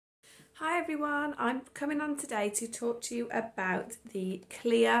everyone, I'm coming on today to talk to you about the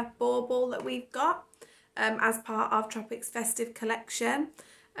clear bauble that we've got as part of Tropic's festive collection.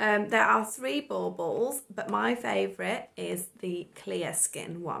 There are 3 baubles, but my favourite is the clear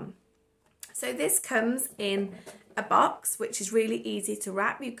skin one. So this comes in a box which is really easy to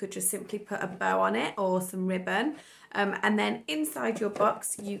wrap. You could just simply put a bow on it or some ribbon, and then inside your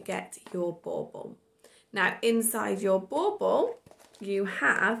box you get your bauble. Now inside your bauble you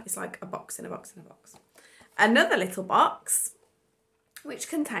have, it's like a box in a box in a box, another little box which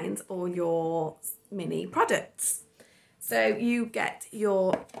contains all your mini products. So you get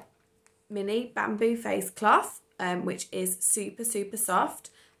your mini bamboo face cloth, which is super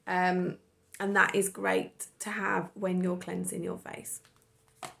soft, and that is great to have when you're cleansing your face.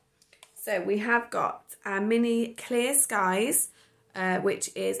 So we have got our mini clear skies,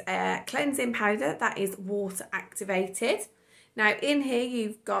 which is a cleansing powder that is water activated. Now in here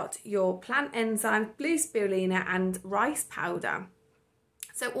you've got your plant enzymes, blue spirulina and rice powder.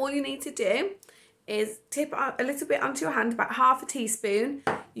 So all you need to do is tip a little bit onto your hand, about half a teaspoon.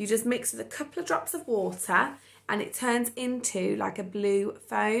 You just mix with a couple of drops of water and it turns into like a blue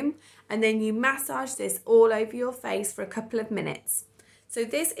foam, and then you massage this all over your face for a couple of minutes. So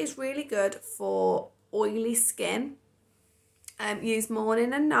this is really good for oily skin, use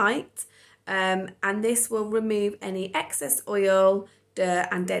morning and night. And this will remove any excess oil, dirt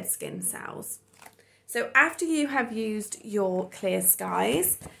and dead skin cells. So after you have used your clear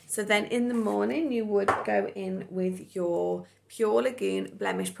skies, so then in the morning you would go in with your Pure Lagoon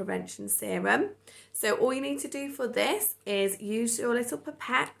Blemish Prevention Serum. So all you need to do for this is use your little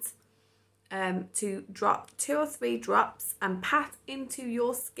pipette to drop 2 or 3 drops and pat into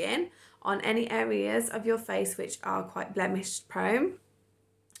your skin on any areas of your face which are quite blemish prone.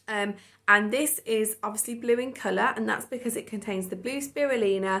 And this is obviously blue in colour, and that's because it contains the blue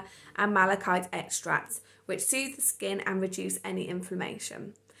spirulina and malachite extracts, which soothe the skin and reduce any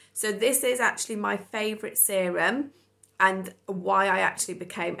inflammation. So this is actually my favourite serum, and why I actually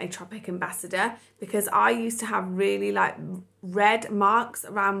became a Tropic ambassador, because I used to have really like red marks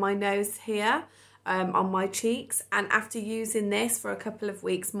around my nose here, on my cheeks, and after using this for a couple of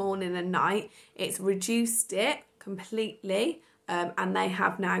weeks morning and night, it's reduced it completely. And they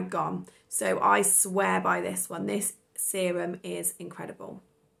have now gone. So I swear by this one. This serum is incredible.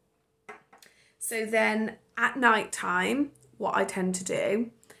 So then at night time, what I tend to do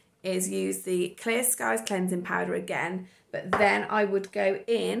is use the Clear Skies cleansing powder again, but then I would go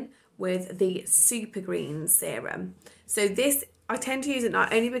in with the Super Green serum. So this I tend to use at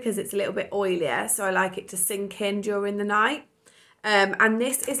night only because it's a little bit oilier, so I like it to sink in during the night. And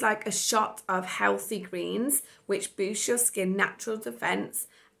this is like a shot of healthy greens, which boosts your skin natural defense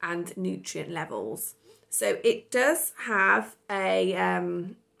and nutrient levels. So it does have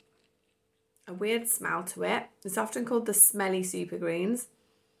a weird smell to it. It's often called the smelly super greens,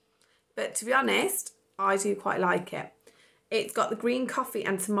 but to be honest, I do quite like it. It's got the green coffee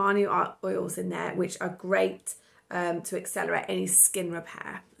and tamani oils in there, which are great to accelerate any skin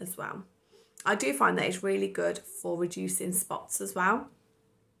repair as well. I do find that it's really good for reducing spots as well.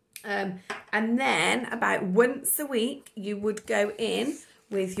 And then about once a week, you would go in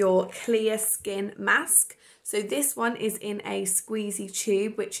with your clear skin mask. So this one is in a squeezy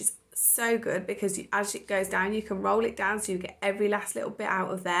tube, which is so good because as it goes down, you can roll it down so you get every last little bit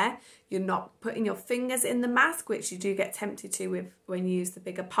out of there. You're not putting your fingers in the mask, which you do get tempted to with when you use the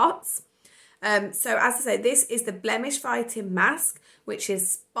bigger pots. So as I say, this is the blemish fighting mask, which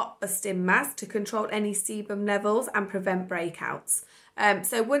is spot busting mask to control any sebum levels and prevent breakouts.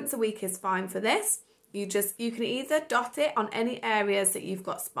 So once a week is fine for this. You can either dot it on any areas that you've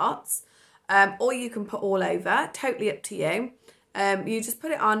got spots, or you can put all over, totally up to you. You just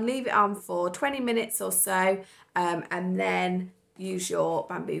put it on, leave it on for 20 minutes or so, and then use your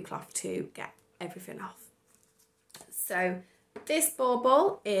bamboo cloth to get everything off. So this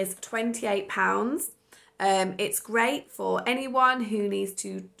bauble is £28. It's great for anyone who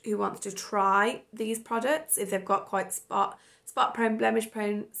wants to try these products if they've got quite spot prone, blemish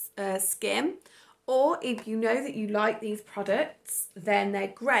prone skin, or if you know that you like these products, then they're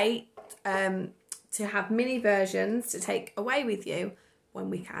great to have mini versions to take away with you when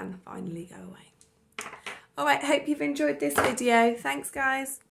we can finally go away. All right, hope you've enjoyed this video. Thanks, guys.